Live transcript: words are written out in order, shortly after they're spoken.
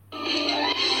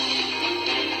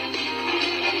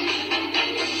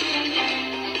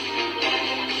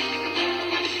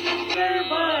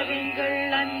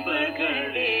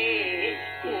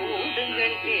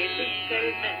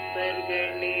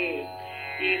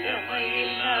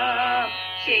இளமையில் நாம்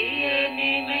செய்ய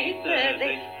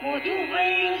நினைத்ததை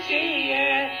முதுமையில் செய்ய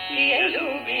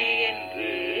இயலுமே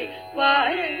என்று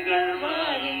வாருங்கள்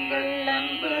வாருங்கள்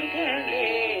நண்பர்களே,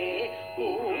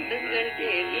 கூடுங்கள்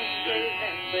கேளுங்கள்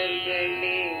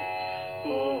நண்பர்களே.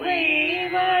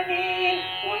 பூவைவானில்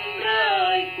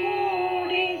ஒன்றாய்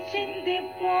கூடி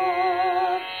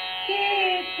சிந்திப்போம்,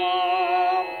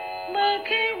 கேட்போம்,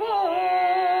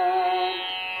 மகிழ்வோம்.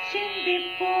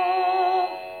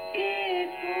 சிந்திப்போம்,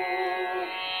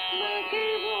 கேட்போம்,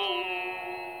 மகிழ்வோம்.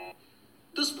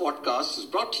 This podcast is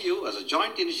brought to you as a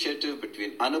joint initiative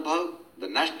between Anubhav,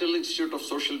 the National Institute of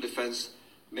Social Defense,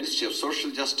 Ministry of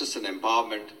Social Justice and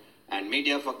Empowerment, and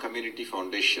Media for Community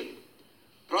Foundation.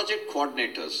 Project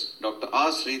coordinators Dr.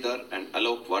 R. Sridhar and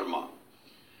Alok Verma.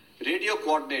 Radio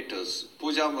coordinators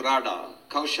Pooja Murada,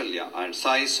 Kaushalya and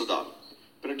Sai Sudha.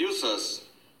 Producers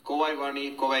Kovai Vani,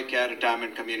 Kovai Care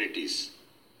Retirement Communities.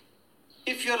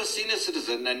 If you are a senior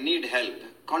citizen and need help,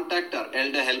 contact our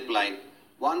Elder Helpline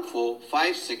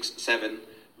 14567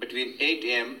 between 8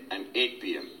 a.m. and 8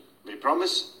 p.m. We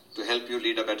promise to help you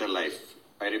lead a better life.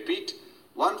 I repeat,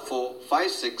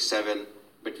 14567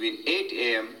 between 8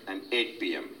 a.m. and 8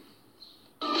 p.m.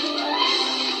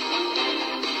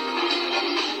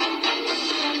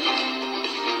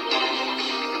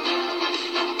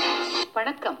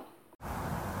 வணக்கம்.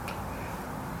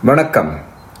 Vanakkam.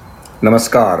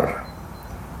 Namaskar.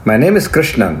 My name is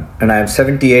Krishnan and I am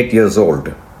 78 years old.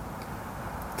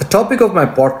 The topic of my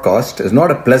podcast is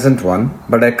not a pleasant one,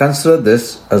 but I consider this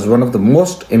as one of the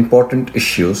most important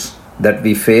issues that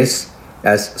we face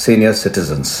as senior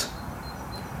citizens.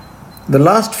 The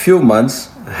last few months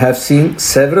have seen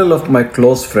several of my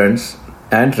close friends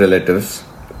and relatives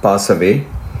pass away,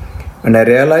 and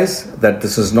I realize that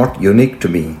this is not unique to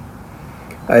me.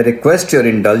 I request your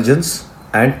indulgence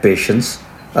and patience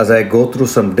as I go through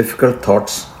some difficult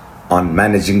thoughts on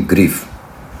managing grief.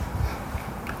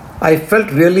 I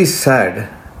felt really sad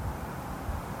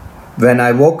when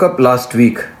I woke up last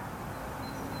week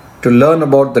to learn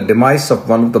about the demise of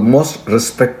one of the most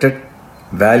respected,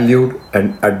 valued and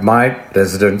admired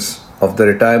residents of the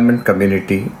retirement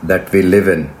community that we live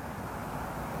in.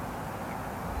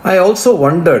 I also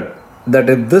wondered that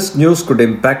if this news could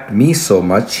impact me so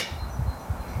much,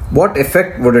 what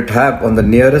effect would it have on the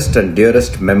nearest and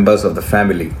dearest members of the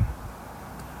family?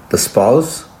 The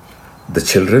spouse, the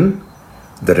children,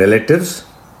 the relatives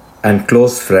and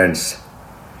close friends.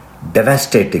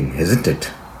 Devastating, isn't it?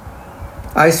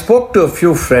 I spoke to a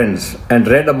few friends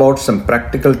and read about some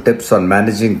practical tips on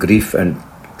managing grief and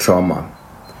trauma.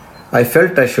 I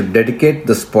felt I should dedicate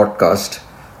this podcast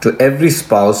to every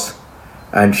spouse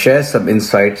and share some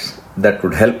insights that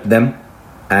would help them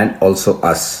and also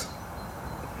us.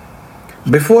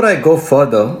 Before I go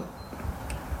further,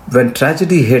 when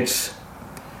tragedy hits,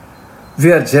 we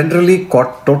are generally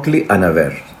caught totally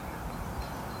unaware.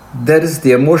 There is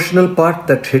the emotional part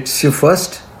that hits you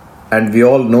first, and we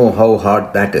all know how hard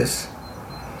that is.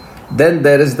 Then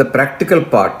there is the practical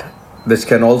part, which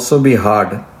can also be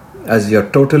hard as you are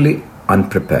totally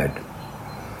unprepared.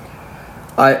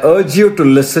 I urge you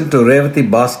to listen to Revathi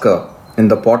Bhaskar in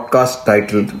the podcast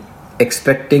titled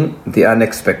Expecting the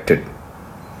Unexpected.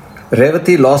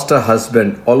 Revathi lost her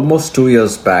husband almost 2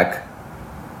 years back.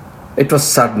 It was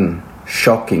sudden,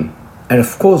 shocking, and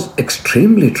of course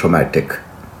extremely traumatic.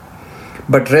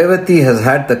 But Revathi has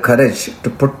had the courage to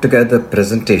put together a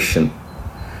presentation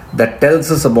that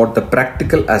tells us about the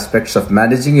practical aspects of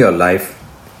managing your life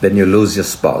when you lose your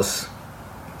spouse.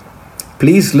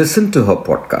 Please listen to her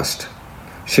podcast.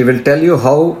 She will tell you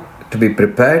how to be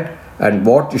prepared and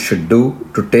what you should do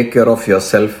to take care of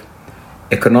yourself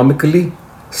economically,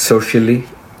 socially,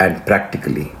 and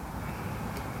practically.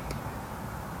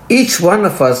 Each one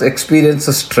of us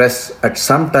experiences stress at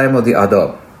some time or the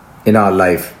other in our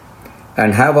life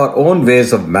and have our own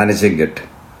ways of managing it.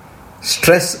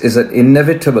 Stress is an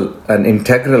inevitable and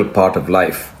integral part of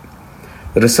life.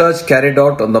 Research carried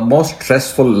out on the most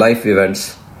stressful life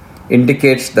events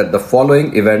indicates that the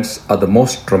following events are the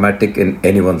most traumatic in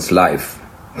anyone's life.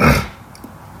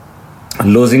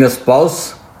 Losing a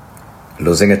spouse,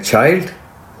 losing a child,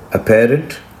 a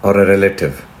parent, or a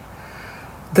relative.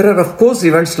 There are of course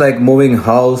events like moving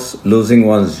house, losing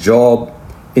one's job,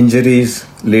 injuries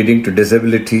leading to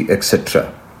disability,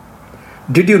 etc.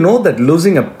 Did you know that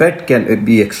losing a pet can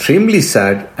be extremely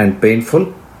sad and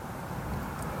painful?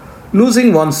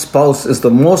 Losing one's spouse is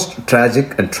the most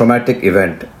tragic and traumatic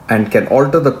event and can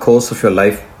alter the course of your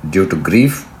life due to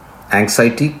grief,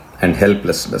 anxiety, and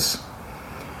helplessness.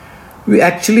 We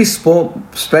actually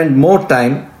spend more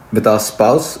time with our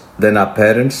spouse than our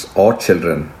parents or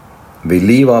children. We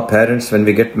leave our parents when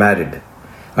we get married.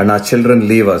 and our children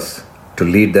leave us to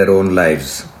lead their own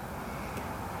lives.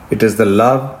 It is the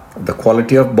love, the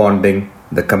quality of bonding,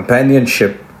 the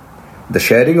companionship, the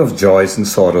sharing of joys and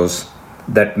sorrows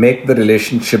that make the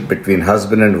relationship between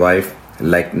husband and wife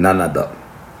like none other.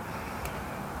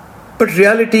 But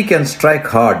reality can strike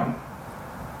hard.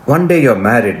 One day you're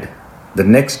married, the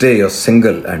next day you're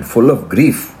single and full of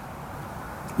grief.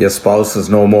 Your spouse is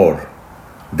no more.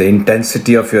 The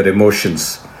intensity of your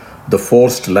emotions, the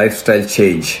forced lifestyle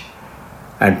change,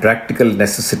 and practical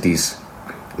necessities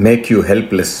make you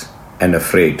helpless and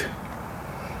afraid.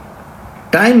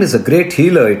 Time is a great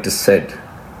healer, it is said.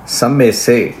 Some may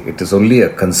say it is only a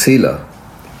concealer.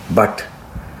 But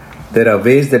there are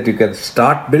ways that you can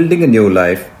start building a new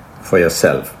life for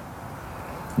yourself.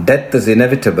 Death is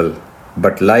inevitable,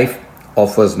 but life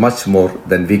offers much more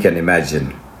than we can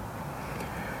imagine.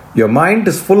 Your mind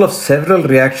is full of several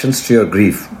reactions to your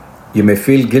grief. You may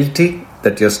feel guilty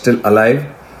that you're still alive,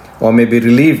 or may be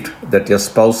relieved that your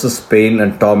spouse's pain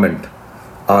and torment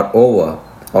are over,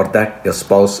 or that your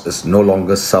spouse is no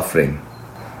longer suffering.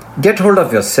 Get hold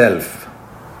of yourself.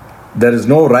 There is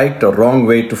no right or wrong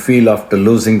way to feel after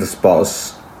losing the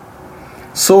spouse.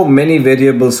 So many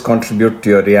variables contribute to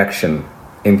your reaction,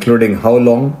 including how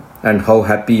long and how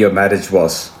happy your marriage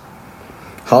was,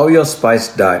 how your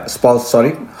spouse died,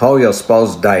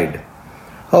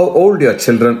 how old your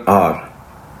children are,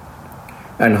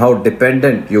 and how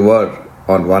dependent you were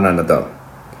on one another.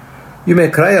 You may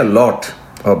cry a lot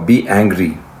or be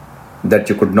angry that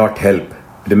you could not help.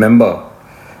 Remember,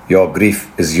 your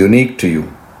grief is unique to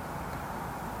you.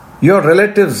 Your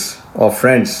relatives or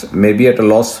friends may be at a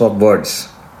loss for words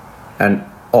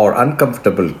or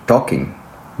uncomfortable talking,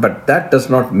 but that does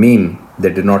not mean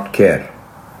they do not care.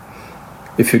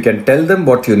 If you can tell them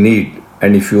what you need,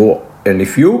 and if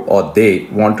you or they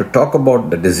want to talk about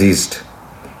the deceased,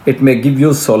 it may give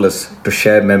you solace to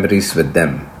share memories with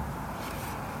them.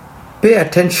 Pay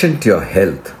attention to your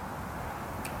health.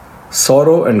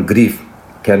 Sorrow and grief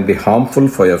can be harmful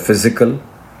for your physical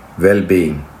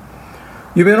well-being.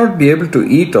 You may not be able to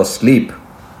eat or sleep,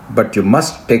 but you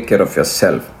must take care of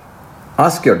yourself.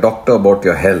 Ask your doctor about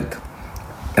your health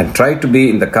and try to be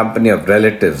in the company of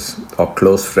relatives or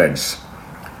close friends.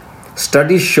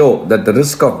 Studies show that the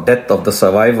risk of death of the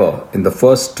survivor in the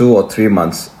first 2 or 3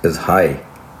 months is high.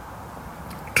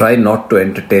 Try not to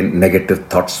entertain negative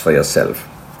thoughts for yourself.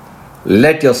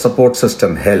 Let your support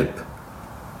system help.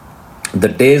 The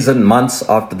days and months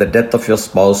after the death of your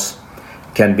spouse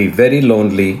can be very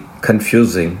lonely,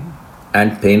 confusing,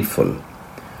 and painful.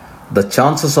 The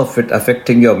chances of it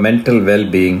affecting your mental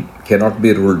well-being cannot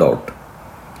be ruled out.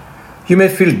 You may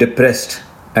feel depressed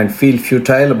and feel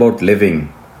futile about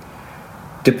living.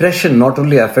 Depression not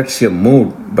only affects your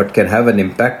mood but can have an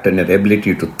impact on your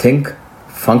ability to think,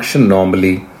 function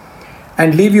normally,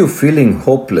 and leave you feeling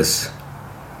hopeless.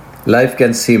 Life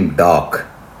can seem dark.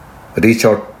 Reach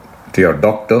out to your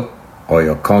doctor or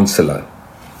your counselor.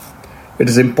 It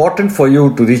is important for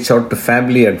you to reach out to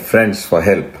family and friends for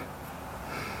help.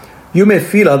 You may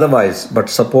feel otherwise, but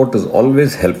support is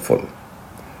always helpful.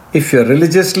 If you are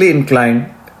religiously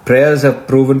inclined, prayers have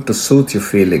proven to soothe your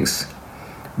feelings.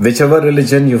 Whichever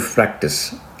religion you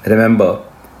practice, remember,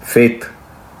 faith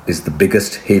is the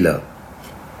biggest healer.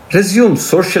 Resume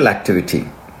social activity.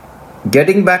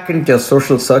 Getting back into your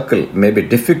social circle may be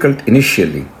difficult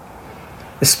initially,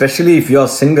 especially if you are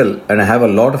single and have a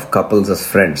lot of couples as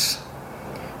friends.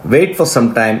 Wait for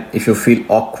some time if you feel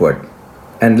awkward,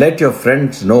 and let your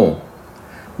friends know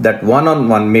that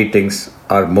one-on-one meetings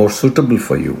are more suitable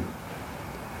for you.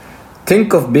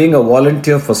 Think of being a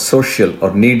volunteer for social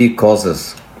or needy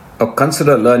causes, or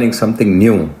consider learning something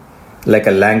new like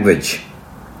a language,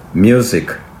 music,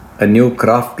 a new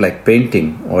craft like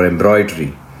painting or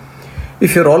embroidery.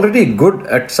 If you're already good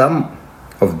at some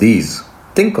of these,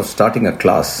 think of starting a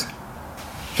class.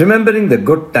 Remembering the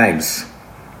good times.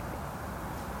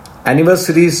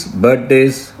 Anniversaries,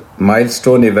 birthdays,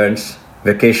 milestone events,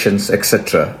 vacations,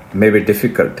 etc. may be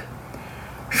difficult.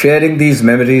 Sharing these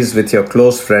memories with your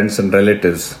close friends and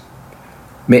relatives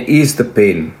may ease the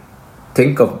pain.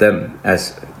 Think of them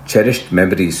as cherished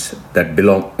memories that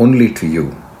belong only to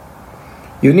you.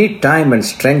 You need time and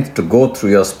strength to go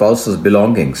through your spouse's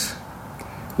belongings,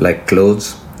 like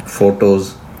clothes,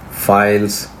 photos,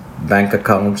 files, bank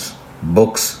accounts,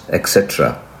 books,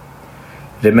 etc.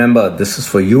 Remember, this is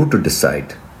for you to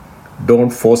decide.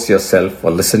 Don't force yourself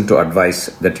or listen to advice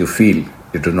that you feel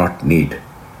you do not need.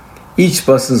 Each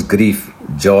person's grief,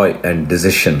 joy, and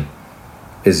decision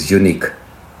is unique.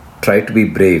 Try to be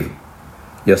brave.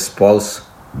 Your spouse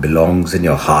belongs in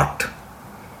your heart.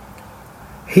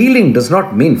 Healing does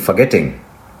not mean forgetting.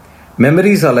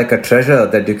 Memories are like a treasure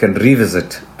that you can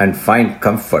revisit and find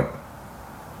comfort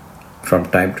from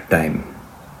time to time.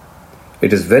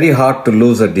 It is very hard to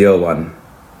lose a dear one,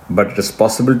 but it is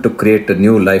possible to create a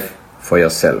new life for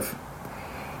yourself.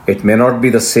 It may not be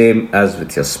the same as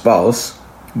with your spouse,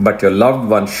 but your loved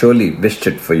one surely wished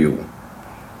it for you.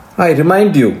 I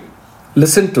remind you,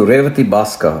 listen to Revati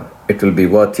Bhaskar, it will be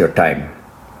worth your time.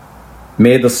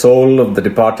 May the soul of the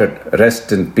departed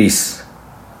rest in peace.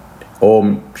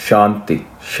 Om Shanti,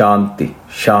 Shanti,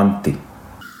 Shanti.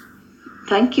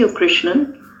 Thank you,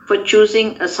 Krishnan, for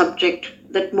choosing a subject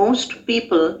that most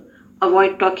people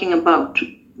avoid talking about,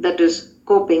 that is,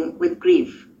 coping with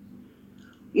grief.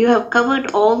 You have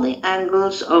covered all the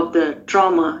angles of the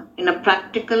trauma in a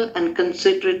practical and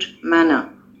considerate manner.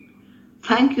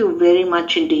 Thank you very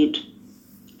much indeed.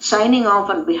 Signing off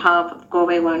on behalf of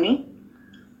Kovai Vani,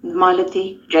 Malathi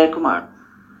Jayakumar.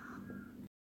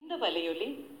 இந்த வலையொலி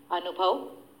அனுபவ்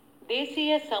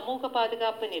தேசிய சமூக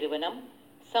பாதுகாப்பு நிறுவனம்,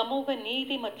 சமூக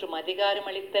நீதி மற்றும்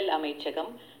அதிகாரமளித்தல்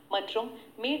அமைச்சகம் மற்றும்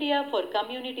மீடியா ஃபார்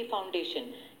கம்யூனிட்டி ஃபவுண்டேஷன்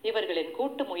இவர்களின்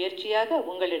கூட்டு முயற்சியாக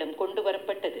உங்களிடம் கொண்டு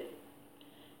வரப்பட்டது.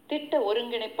 திட்ட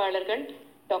ஒருங்கிணைப்பாளர்கள்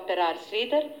டாக்டர் ஆர்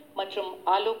ஸ்ரீதர் மற்றும்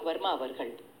ஆலோக் வர்மா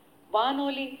அவர்கள்.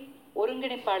 வானொலி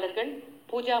ஒருங்கிணைப்பாளர்கள்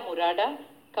பூஜா முராடா,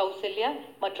 கௌசல்யா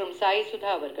மற்றும் சாய் சுதா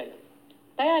அவர்கள்.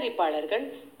 தயாரிப்பாளர்கள்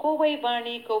Kovai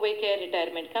Vani, Kovai care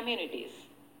retirement communities.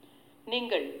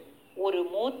 நீங்கள் ஒரு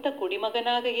மூத்த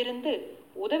குடிமகனாக இருந்து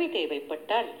உதவி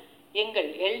தேவைப்பட்டால் எங்கள்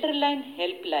எல்டர்லைன்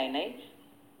ஹெல்ப் லைனை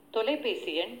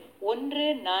தொலைபேசி எண்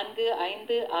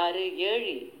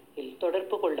 145667 இல்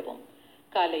தொடர்பு கொள்ளவும்.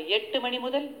 காலை 8 மணி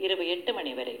முதல் இரவு 8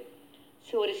 மணி வரை.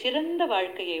 ஒரு சிறந்த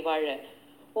வாழ்க்கையை வாழ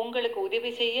உங்களுக்கு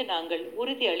உதவி செய்ய நாங்கள்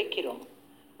உறுதி அளிக்கிறோம்.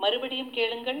 மறுபடியும்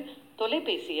கேளுங்கள்.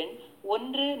 தொலைபேசி எண்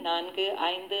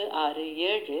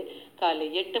 145667 காலை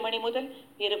 8 மணி முதல்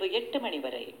இரவு 8 மணி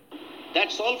வரை.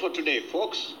 That's all for today,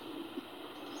 folks.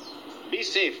 Be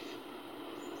safe.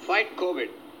 Fight COVID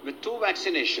with 2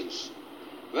 vaccinations.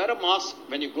 Wear a mask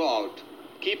when you go out.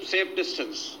 Keep safe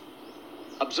distance.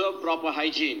 Observe proper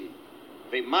hygiene.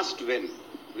 We must win.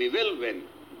 We will win.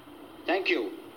 Thank you.